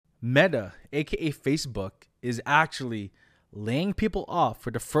Meta, aka Facebook, is actually laying people off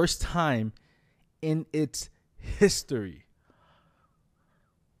for the first time in its history.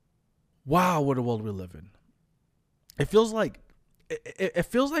 Wow, what a world we live in. It feels like it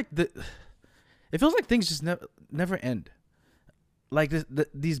feels like things just never end. Like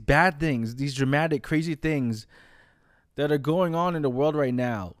these bad things, these dramatic, crazy things that are going on in the world right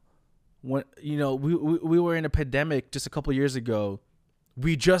now. When we were in a pandemic just a couple years ago,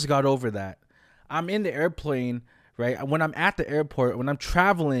 we just got over that. I'm in the airplane, right? When I'm at the airport, when I'm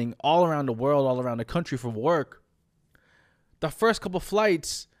traveling all around the world, all around the country for work, the first couple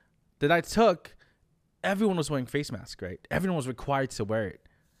flights that I took, everyone was wearing face masks, right? Everyone was required to wear it.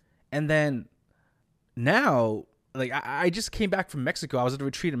 And then now, like I just came back from Mexico. I was at a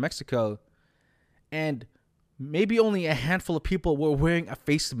retreat in Mexico, and maybe only a handful of people were wearing a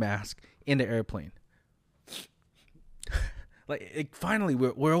face mask in the airplane. Finally,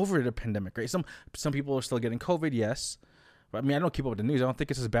 we're over the pandemic, right? Some people are still getting COVID, yes. But I mean, I don't keep up with the news. I don't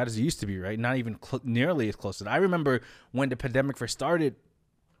think it's as bad as it used to be, right? Not even nearly as close to that. I remember when the pandemic first started,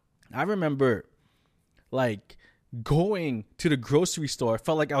 I remember like going to the grocery store. I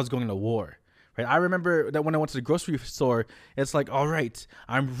felt like I was going to war, right? I remember that when I went to the grocery store, it's like, all right,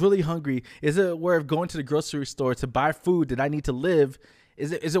 I'm really hungry. Is it worth going to the grocery store to buy food that I need to live?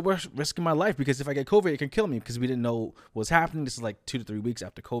 Is it worth risking my life? Because if I get COVID, it can kill me, because we didn't know what was happening. This is like 2 to 3 weeks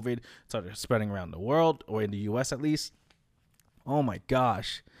after COVID started spreading around the world, or in the US at least. Oh my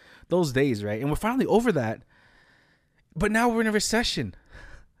gosh, those days, right? And we're finally over that. But now we're in a recession.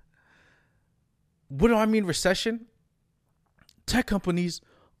 What do I mean recession? Tech companies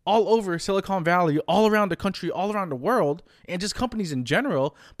all over Silicon Valley, all around the country, all around the world, and just companies in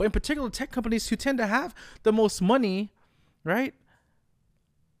general, but in particular tech companies who tend to have the most money, right,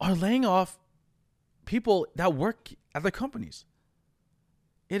 are laying off people that work at the companies.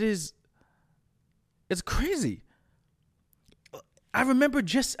 It's crazy. I remember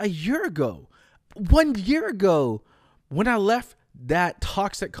just 1 year ago, when I left that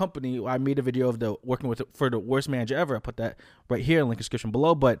toxic company. I made a video of the working for the worst manager ever. I put that right here in the link description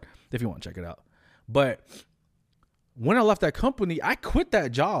below, but if you want to check it out. But when I left that company, I quit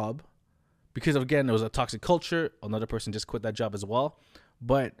that job because, again, there was a toxic culture. Another person just quit that job as well.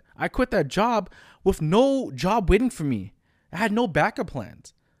 But I quit that job with no job waiting for me. I had no backup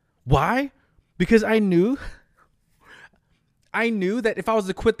plans. Why? Because I knew that if I was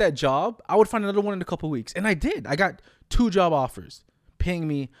to quit that job, I would find another one in a couple of weeks. And I did. I got 2 job offers paying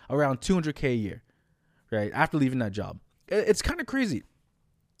me around $200K a year, right? After leaving that job. It's kind of crazy.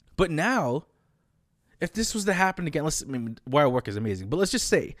 But now, if this was to happen again, where I work is amazing. But let's just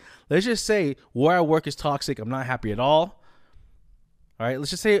say where I work is toxic. I'm not happy at all. All right,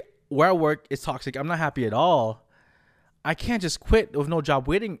 let's just say where I work is toxic. I'm not happy at all. I can't just quit with no job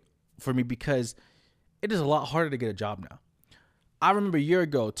waiting for me, because it is a lot harder to get a job now. I remember a year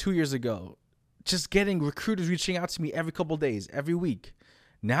ago, 2 years ago, just getting recruiters reaching out to me every couple of days, every week.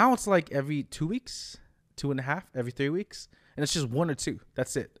 Now it's like every 2 weeks, 2.5, every 3 weeks. And it's just 1 or 2.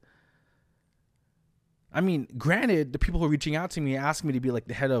 That's it. I mean, granted, the people who are reaching out to me ask me to be like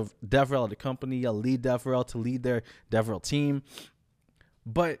the head of DevRel at the company, a lead DevRel, to lead their DevRel team.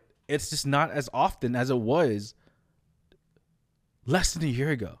 But it's just not as often as it was less than a year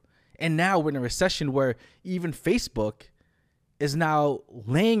ago. And now we're in a recession where even Facebook is now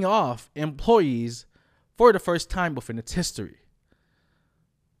laying off employees for the first time within its history.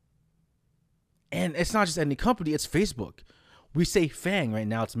 And it's not just any company, it's Facebook. We say FANG right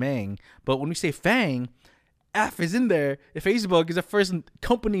now, it's Mang. But when we say FANG, F is in there. Facebook is the first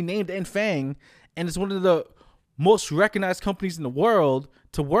company named in FANG. And it's one of the most recognized companies in the world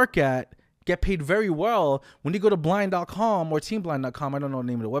to work at, get paid very well. When you go to blind.com or teamblind.com, I don't know the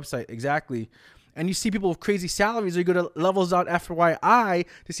name of the website exactly, and you see people with crazy salaries, or you go to levels.fyi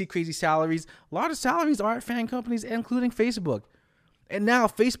to see crazy salaries. A lot of salaries are at FANG companies, including Facebook. And now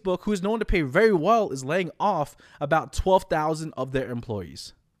Facebook, who is known to pay very well, is laying off about 12,000 of their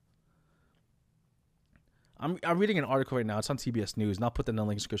employees. I'm reading an article right now. It's on TBS News, and I'll put that in the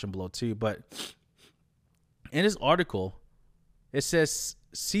link description below too. But in this article, it says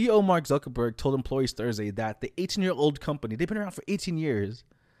CEO Mark Zuckerberg told employees Thursday that the 18-year-old company, they've been around for 18 years,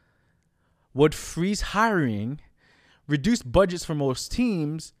 would freeze hiring, reduce budgets for most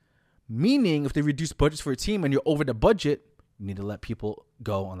teams, meaning if they reduce budgets for a team and you're over the budget, you need to let people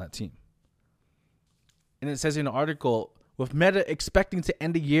go on that team. And it says in the article, with Meta expecting to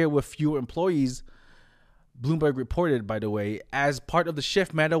end the year with fewer employees, Bloomberg reported, by the way, as part of the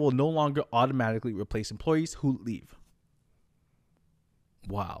shift, Meta will no longer automatically replace employees who leave.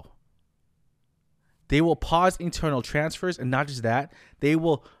 Wow. They will pause internal transfers, and not just that, they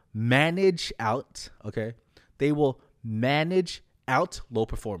will manage out, okay? They will manage out low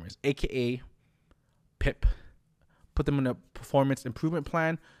performers, aka PIP. Put them in a performance improvement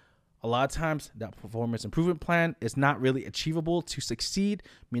plan. A lot of times that performance improvement plan is not really achievable to succeed,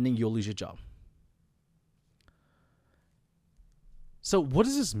 meaning you'll lose your job. So what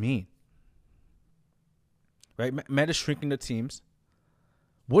does this mean? Right? Meta shrinking the teams.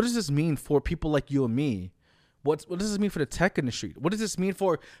 What does this mean for people like you and me? What does this mean for the tech industry? What does this mean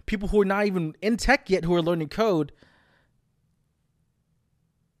for people who are not even in tech yet, who are learning code?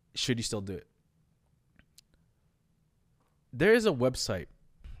 Should you still do it? There is a website.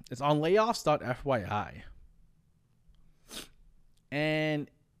 It's on layoffs.fyi. And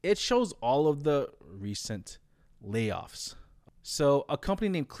it shows all of the recent layoffs. So a company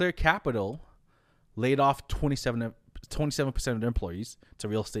named Clear Capital laid off 27% of their employees. It's a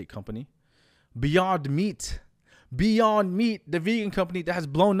real estate company. Beyond Meat, the vegan company that has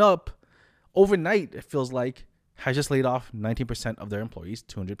blown up overnight, it feels like, has just laid off 19% of their employees,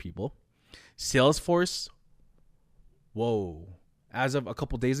 200 people. Salesforce, as of a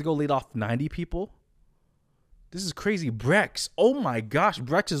couple days ago, laid off 90 people. This is crazy. Brex, oh my gosh,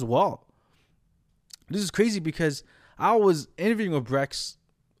 Brex as well. This is crazy because I was interviewing with Brex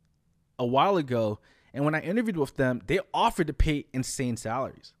a while ago, and when I interviewed with them, they offered to pay insane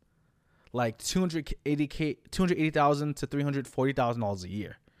salaries, like $280,000 to $340,000 a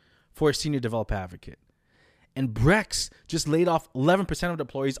year for a senior developer advocate. And Brex just laid off 11% of the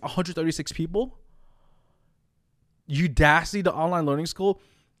employees, 136 people. Udacity, the online learning school,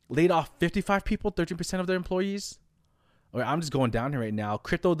 laid off 55 people, 13% of their employees. All right, I'm just going down here right now.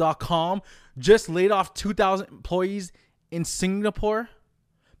 Crypto.com just laid off 2,000 employees in Singapore.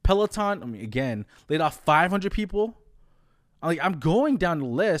 Peloton, again, laid off 500 people. I'm going down the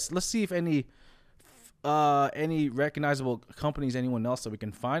list. Let's see if any recognizable companies, anyone else that we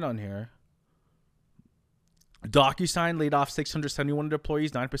can find on here. DocuSign laid off 671 of their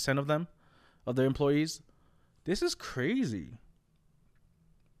employees, 9% of their employees. This is crazy.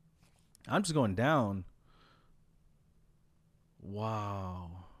 I'm just going down.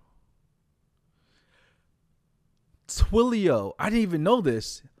 Wow. Twilio, I didn't even know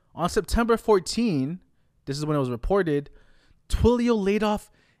this. On September 14, this is when it was reported, Twilio laid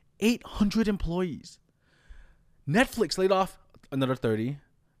off 800 employees. Netflix laid off another 30.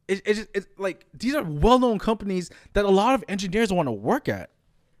 It's like, these are well-known companies that a lot of engineers want to work at.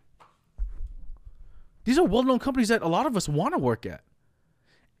 These are well-known companies that a lot of us want to work at.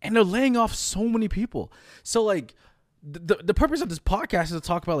 And they're laying off so many people. So, like, the purpose of this podcast is to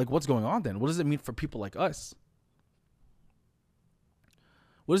talk about, like, what's going on then. What does it mean for people like us?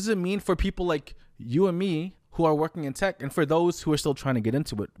 What does it mean for people like you and me who are working in tech, and for those who are still trying to get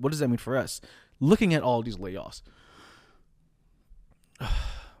into it? What does that mean for us? Looking at all these layoffs.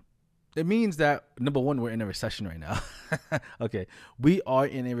 It means that, number one, we're in a recession right now. Okay, we are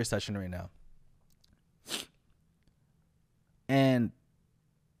in a recession right now. And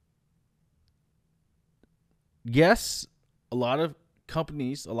yes, a lot of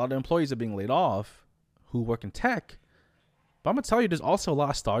companies, a lot of employees are being laid off who work in tech. But I'm going to tell you, there's also a lot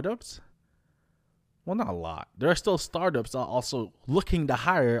of startups. Well, not a lot. There are still startups that are also looking to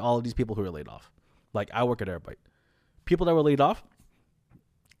hire all of these people who are laid off. Like, I work at Airbyte. People that were laid off,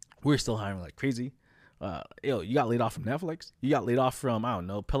 we're still hiring like crazy. You got laid off from Netflix. You got laid off from, I don't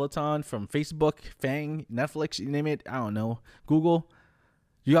know, Peloton, from Facebook, Fang, Netflix, you name it. I don't know, Google.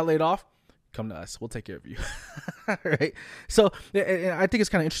 You got laid off? Come to us. We'll take care of you. Right? So I think it's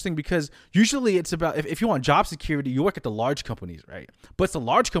kind of interesting because usually it's about, if you want job security, you work at the large companies, right? But it's the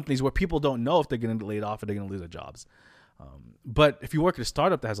large companies where people don't know if they're going to get laid off or they're going to lose their jobs. But if you work at a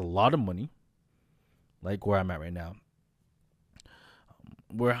startup that has a lot of money, like where I'm at right now,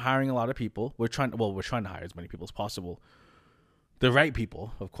 we're hiring a lot of people. We're trying to hire as many people as possible. The right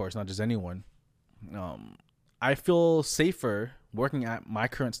people, of course, not just anyone. I feel safer working at my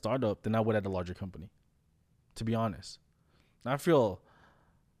current startup than I would at a larger company, to be honest. I feel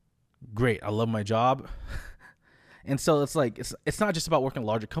great. I love my job. And so it's like, it's not just about working at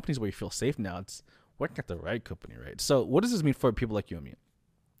larger companies where you feel safe now. It's working at the right company, right? So what does this mean for people like you and me?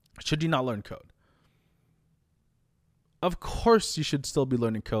 Should you not learn code? Of course you should still be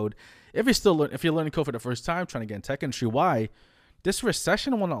learning code. If you're learning code for the first time, trying to get in tech industry, why? This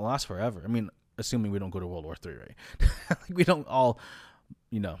recession will not last forever. I mean, assuming we don't go to World War III, right? Like, we don't all,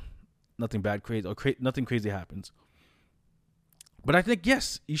 nothing bad crazy or nothing crazy happens. But I think,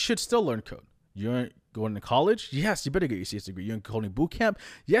 yes, you should still learn code. You're going to college? Yes, you better get your CS degree. You're in coding boot camp?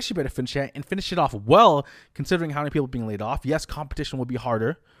 Yes, you better finish that and finish it off well, considering how many people are being laid off. Yes, competition will be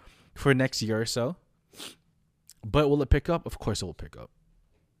harder for next year or so. But will it pick up? Of course it will pick up.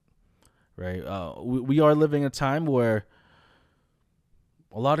 right? We are living a time where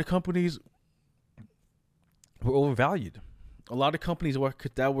a lot of companies were overvalued. A lot of companies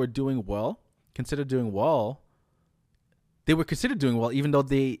that were doing well, considered doing well, they were considered doing well even though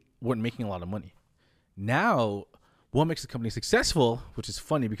they weren't making a lot of money. Now, what makes a company successful, which is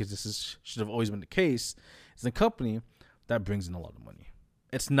funny because should have always been the case, is a company that brings in a lot of money.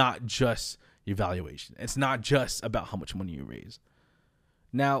 It's not just your valuation. It's not just about how much money you raise.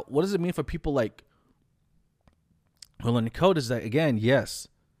 Now, what does it mean for people like who learn code is that, again, yes,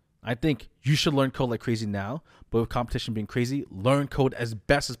 I think you should learn code like crazy now, but with competition being crazy, learn code as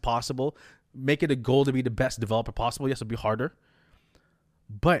best as possible. Make it a goal to be the best developer possible. Yes, it'll be harder.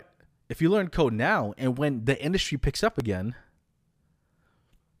 But if you learn code now and when the industry picks up again,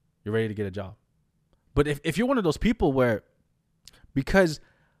 you're ready to get a job. But if you're one of those people where, because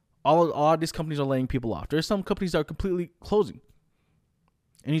all these companies are laying people off, there's some companies that are completely closing,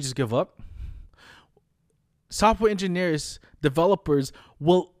 and you just give up. Software engineers, developers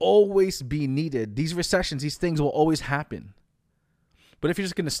will always be needed. These recessions, these things will always happen. But if you're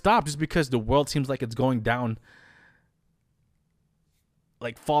just going to stop just because the world seems like it's going down,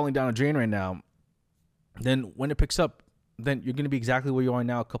 like falling down a drain right now, then when it picks up, then you're going to be exactly where you are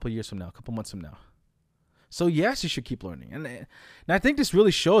now a couple years from now, a couple months from now. So yes, you should keep learning. And I think this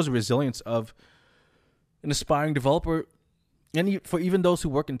really shows the resilience of an aspiring developer, and for even those who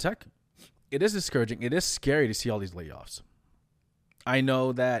work in tech. It is discouraging. It is scary to see all these layoffs. I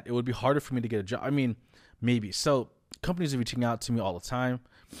know that it would be harder for me to get a job. I mean, maybe. So companies are reaching out to me all the time.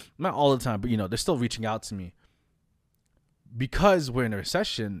 Not all the time, but they're still reaching out to me. Because we're in a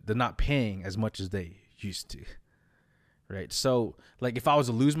recession, they're not paying as much as they used to. Right? So like if I was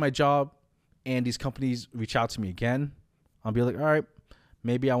to lose my job and these companies reach out to me again, I'll be like, all right,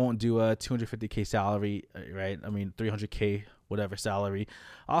 maybe I won't do a $250K salary, right? I mean, $300K, whatever salary.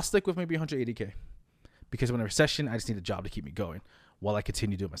 I'll stick with maybe $180K, because when in a recession, I just need a job to keep me going while I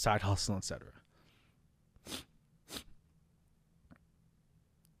continue doing my side hustle, etc.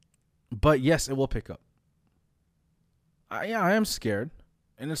 But yes, it will pick up. I am scared,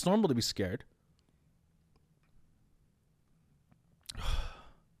 and it's normal to be scared.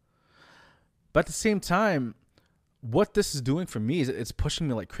 But at the same time, what this is doing for me is it's pushing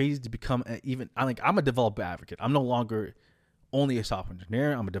me like crazy to become I'm a developer advocate. I'm no longer only a software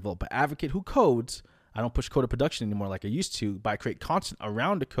engineer. I'm a developer advocate who codes. I don't push code to production anymore like I used to, but I create content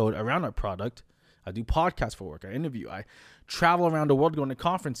around the code, around our product. I do podcasts for work. I interview. I travel around the world going to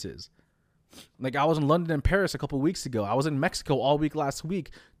conferences. Like I was in London and Paris a couple of weeks ago. I was in Mexico all week last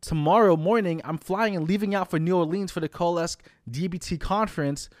week. Tomorrow morning, I'm flying and leaving out for New Orleans for the Coalesce DBT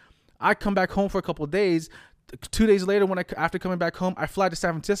conference. I come back home for a couple of days. 2 days later, after coming back home, I fly to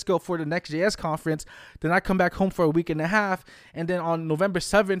San Francisco for the Next.js conference. Then I come back home for a week and a half. And then on November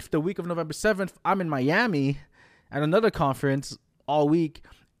 7th, the week of November 7th, I'm in Miami at another conference all week.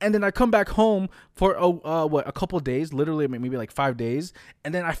 And then I come back home for a couple of days, literally maybe like 5 days.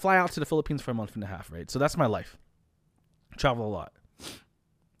 And then I fly out to the Philippines for a month and a half, right? So that's my life. Travel a lot.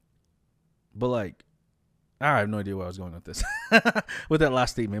 But like, I have no idea where I was going with this, with that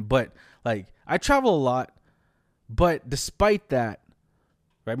last statement. But like, I travel a lot. But despite that,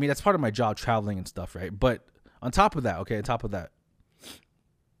 right? I mean, that's part of my job, traveling and stuff, right? But on top of that,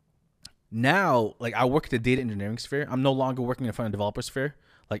 now, like I work at the data engineering sphere. I'm no longer working in front of developer sphere.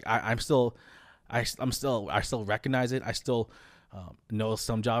 Like I still recognize it. I still know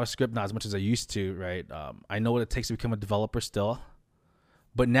some JavaScript, not as much as I used to, right? I know what it takes to become a developer still.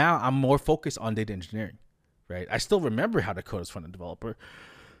 But now I'm more focused on data engineering, right? I still remember how to code as front end developer.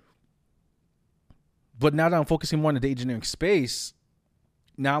 But now that I'm focusing more on the data engineering space,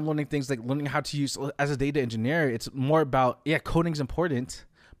 now I'm learning things like learning how to use, as a data engineer, it's more about, coding is important,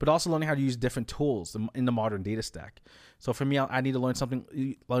 but also learning how to use different tools in the modern data stack. So for me, I need to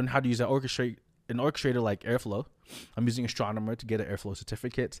learn how to use an orchestrator like Airflow. I'm using Astronomer to get an Airflow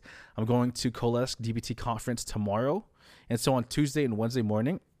certificate. I'm going to Coalesce DBT conference tomorrow. And so on Tuesday and Wednesday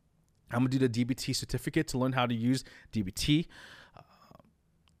morning, I'm going to do the DBT certificate to learn how to use DBT.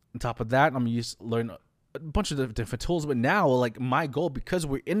 On top of that, I'm going to learn a bunch of different tools. But now, like my goal, because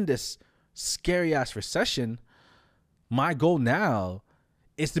we're in this scary ass recession, my goal now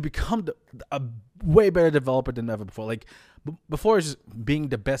is to become a way better developer than ever before. Like before, it's just being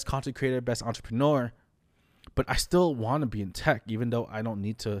the best content creator, best entrepreneur. But I still want to be in tech, even though I don't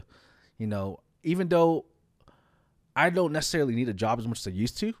need to, even though I don't necessarily need a job as much as I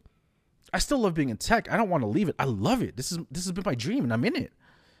used to. I still love being in tech. I don't want to leave it. I love it. This has been my dream, and I'm in it.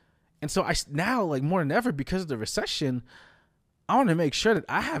 And so I now, like more than ever, because of the recession, I want to make sure that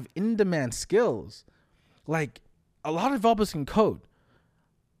I have in-demand skills. Like a lot of developers can code,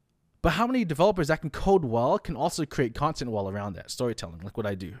 But how many developers that can code well can also create content well around that, storytelling, like what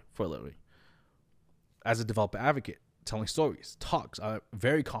I do for a living as a developer advocate, telling stories, talks. I'm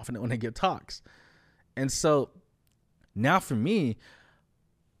very confident when I give talks. And so now for me,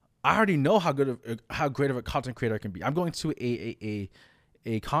 I already know how great of a content creator I can be. I'm going to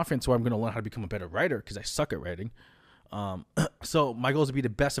a conference where I'm going to learn how to become a better writer because I suck at writing. So my goal is to be the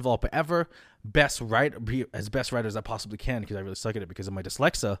best developer ever, be as best writer as I possibly can because I really suck at it because of my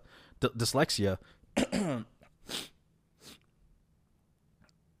dyslexia.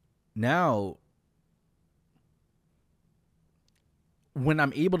 Now, when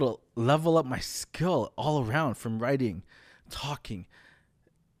I'm able to level up my skill all around from writing, talking,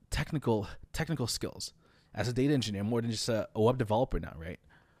 technical skills as a data engineer, more than just a web developer now, right?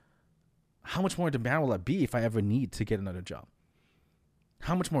 How much more demand will I be if I ever need to get another job?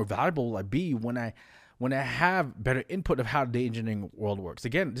 How much more valuable will I be when I have better input of how the data engineering world works?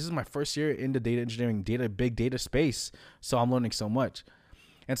 Again, this is my first year in the data engineering, big data space, so I'm learning so much.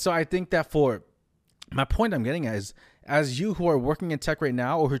 And so I think that for my point I'm getting at is, as you who are working in tech right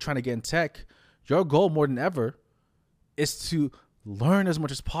now or who are trying to get in tech, your goal more than ever is to learn as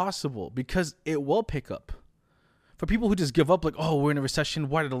much as possible because it will pick up. For people who just give up, like, oh, we're in a recession,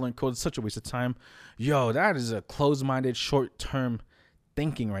 why did I learn code? It's such a waste of time. Yo, that is a closed-minded, short-term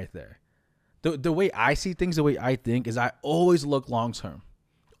thinking right there. The way I see things, the way I think, is I always look long-term.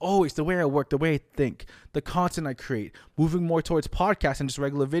 Always, the way I work, the way I think, the content I create, moving more towards podcasts and just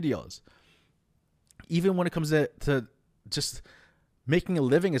regular videos. Even when it comes to just making a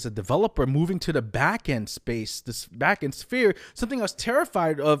living as a developer, moving to the back-end space, this back-end sphere, something I was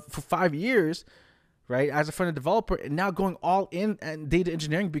terrified of for 5 years, right, as a front-end developer, and now going all in and data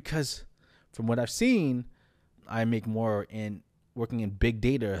engineering because from what I've seen, I make more in working in big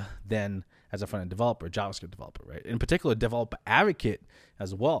data than as a front-end developer, JavaScript developer, right? In particular, developer advocate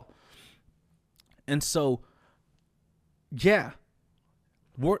as well. And so, yeah,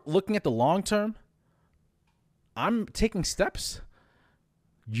 we're looking at the long term. I'm taking steps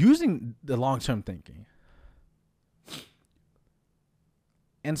using the long-term thinking.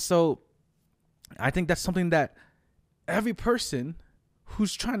 And so I think that's something that every person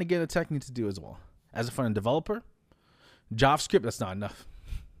who's trying to get a tech needs to do as well. As a front-end developer, JavaScript, that's not enough.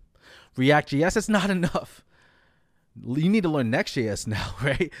 React.js, that's not enough. You need to learn Next.js now,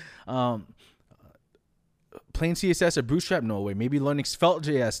 right? Plain CSS or Bootstrap, no way. Maybe learning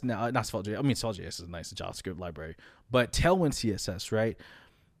Svelte.js now. Not Svelte.js. I mean, Svelte.js is a nice JavaScript library. But Tailwind CSS, right?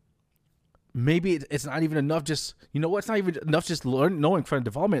 Maybe it's not even enough just, you know what? It's not even enough just knowing front-end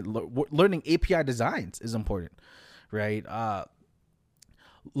development. Learning API designs is important, right?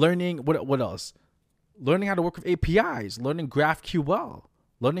 Learning, what else? Learning how to work with APIs. Learning GraphQL.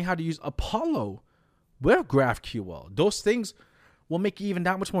 Learning how to use Apollo with GraphQL. Those things will make you even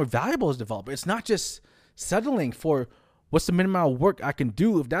that much more valuable as a developer. It's not just settling for what's the minimum amount of work I can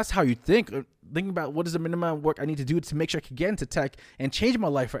do. If that's how you think, or thinking about what is the minimum amount of work I need to do to make sure I can get into tech and change my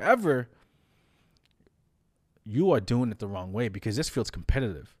life forever, you are doing it the wrong way because this field's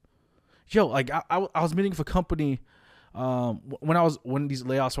competitive. Yo, like I was meeting with a company when these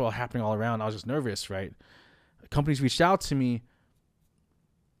layoffs were all happening all around. I was just nervous, right? Companies reached out to me.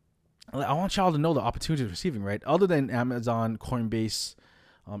 I want y'all to know the opportunities receiving, right? Other than Amazon, Coinbase,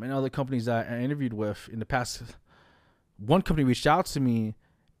 and other companies that I interviewed with in the past, one company reached out to me,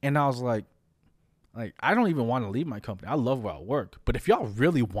 and I was like, I don't even want to leave my company. I love where I work, but if y'all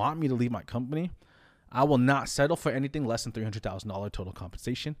really want me to leave my company, I will not settle for anything less than $300,000 total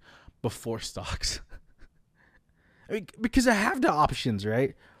compensation before stocks. I mean, because I have the options,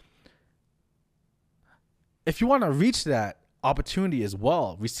 right? If you want to reach that opportunity as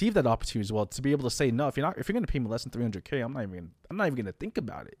well, receive that opportunity as well, to be able to say no. If you're going to pay me less than $300K, I'm not even going to think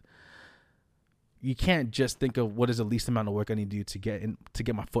about it. You can't just think of what is the least amount of work I need to do to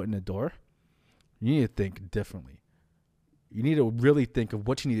get my foot in the door. You need to think differently. You need to really think of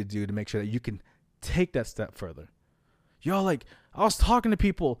what you need to do to make sure that you can take that step further. Yo, like, I was talking to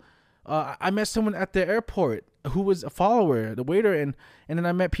people. I met someone at the airport who was a follower, the waiter, and then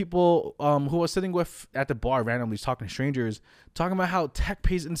I met people who I was sitting with at the bar randomly, talking to strangers, talking about how tech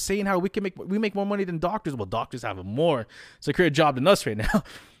pays insane, how we make more money than doctors. Well, doctors have more secure job than us right now,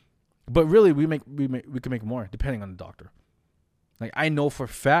 but really we can make more depending on the doctor. Like, I know for a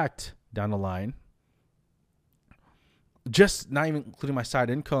fact down the line, just not even including my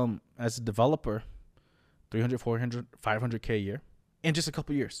side income as a developer, 300, 400, 500K a year in just a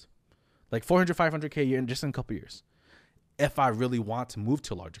couple years. Like 400, 500K a year in just in a couple years. If I really want to move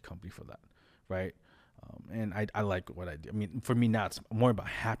to a larger company for that, right? And I like what I do. I mean, for me now, it's more about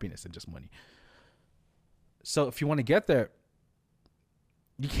happiness than just money. So if you want to get there,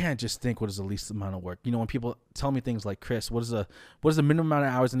 you can't just think what is the least amount of work. You know, when people tell me things like, Chris, what is the minimum amount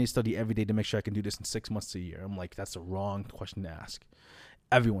of hours I need to study every day to make sure I can do this in 6 months to a year? I'm like, that's the wrong question to ask.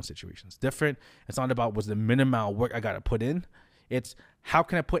 Everyone's situation is different. It's not about what's the minimum amount of work I got to put in. It's how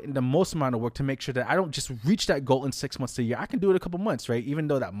can I put in the most amount of work to make sure that I don't just reach that goal in 6 months to a year. I can do it a couple months, right? Even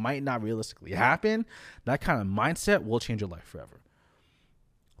though that might not realistically happen, that kind of mindset will change your life forever.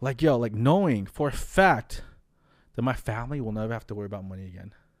 Like, like knowing for a fact that my family will never have to worry about money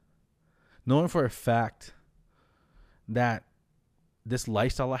again. Knowing for a fact that this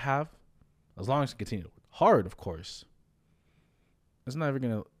lifestyle I have, as long as I continue to work hard, of course, it's not ever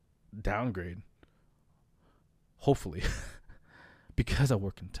going to downgrade. Hopefully. Because I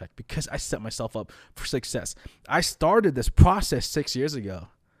work in tech, because I set myself up for success. I started this process 6 years ago,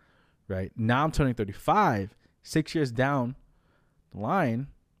 right? Now I'm turning 35, 6 years down the line,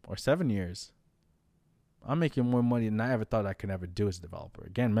 or 7 years. I'm making more money than I ever thought I could ever do as a developer.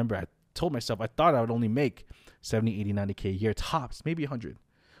 Again, remember, I told myself I thought I would only make 70, 80, 90K a year, tops, maybe 100,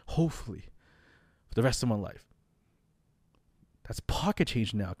 hopefully, for the rest of my life. That's pocket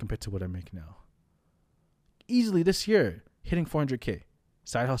change now compared to what I make now. Easily this year, hitting 400K,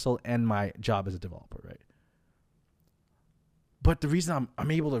 side hustle and my job as a developer, right? But the reason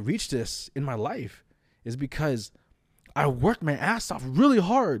I'm able to reach this in my life is because I worked my ass off really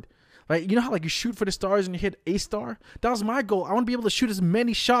hard. Like, you know how like you shoot for the stars and you hit a star? That was my goal. I want to be able to shoot as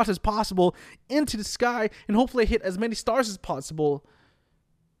many shots as possible into the sky and hopefully hit as many stars as possible.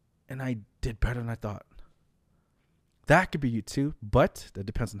 And I did better than I thought. That could be you too, but that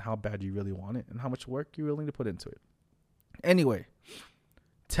depends on how bad you really want it and how much work you're willing to put into it. Anyway,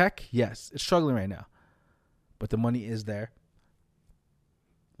 tech, yes, it's struggling right now, but the money is there.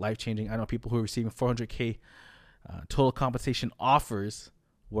 Life-changing. I know people who are receiving 400K total compensation offers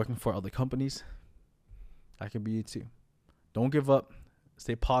working for other companies. That can be you too. Don't give up.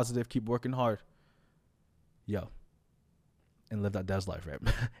 Stay positive. Keep working hard. And live that Des life, right?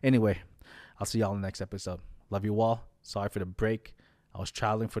 Anyway, I'll see y'all in the next episode. Love you all. Sorry for the break. I was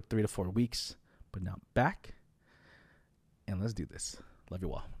traveling for 3 to 4 weeks, but now I'm back. And let's do this. Love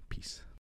you all. Peace.